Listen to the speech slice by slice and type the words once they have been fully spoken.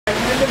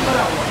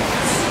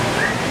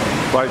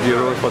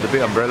€5 for the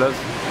big umbrellas,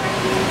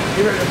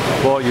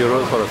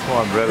 €4 for the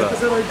small umbrella.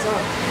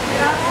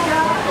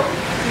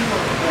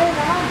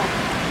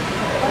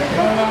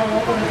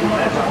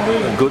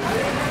 Good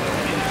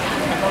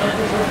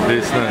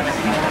business.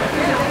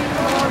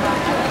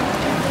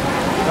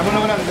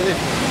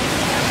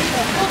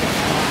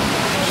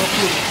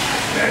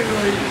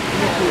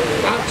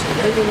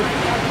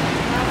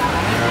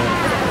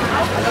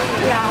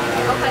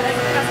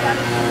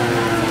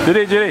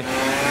 Julie,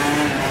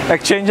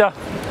 exchange.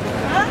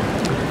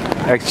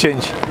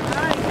 Exchange.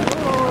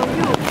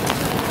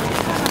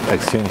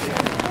 Exchange.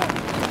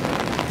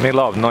 Make a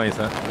lot of noise,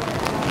 huh?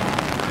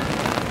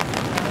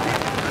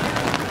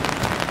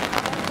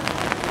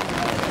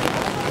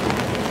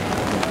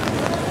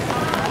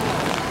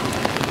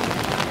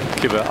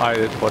 Keep an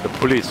eye for the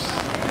police.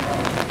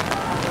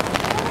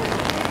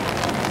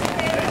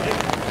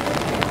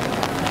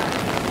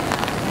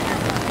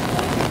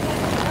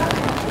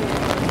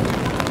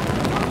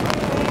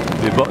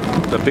 We bought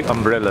the big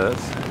umbrellas,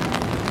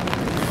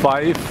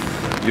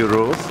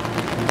 €5.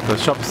 The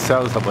shop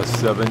sells about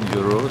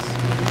 €7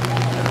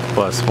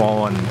 for a small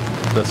one.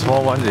 The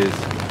small one is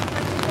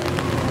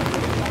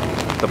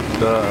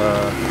the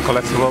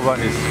collapsible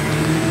one is,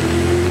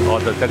 or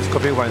the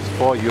telescopic one is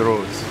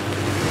 €4.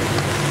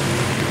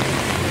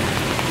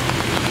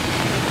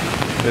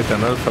 There's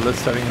another fellow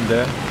selling in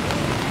there,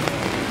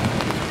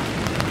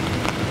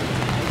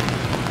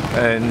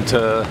 and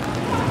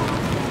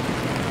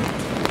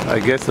I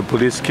guess the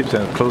police keeps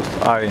a close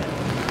eye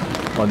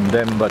on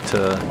them, but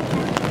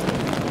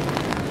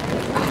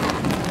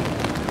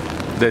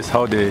that's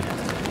how they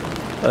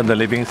earn a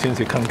living since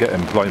they can't get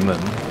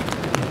employment.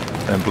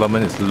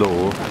 Employment is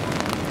low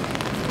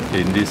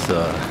in this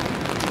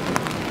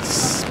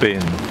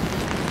Spain,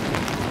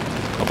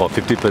 about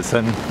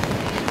 50%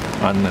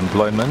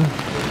 unemployment,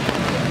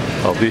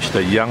 of which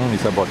the young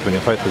is about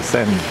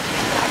 25%.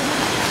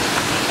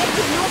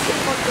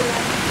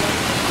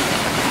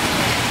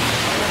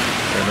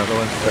 Another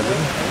one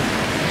selling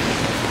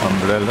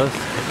umbrellas.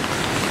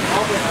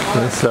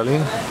 They're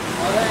selling.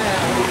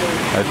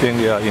 I think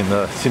they are in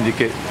a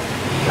syndicate.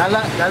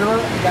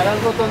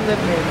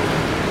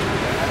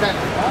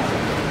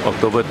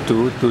 October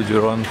 2,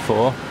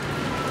 2014.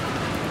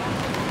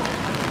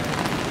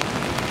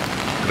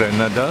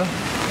 Granada.